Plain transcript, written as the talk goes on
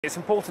It's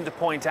important to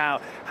point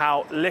out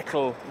how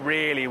little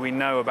really we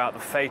know about the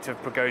fate of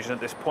Prigozhin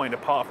at this point,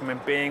 apart from him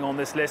being on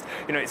this list.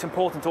 You know, it's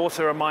important to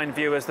also remind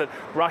viewers that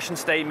Russian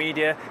state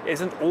media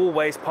isn't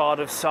always part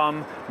of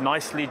some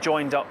nicely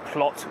joined up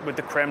plot with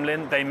the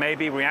Kremlin. They may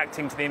be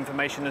reacting to the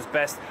information as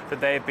best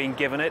that they have been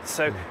given it.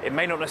 So it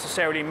may not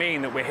necessarily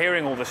mean that we're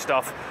hearing all the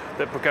stuff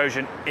that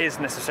Prigozhin is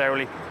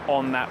necessarily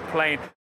on that plane.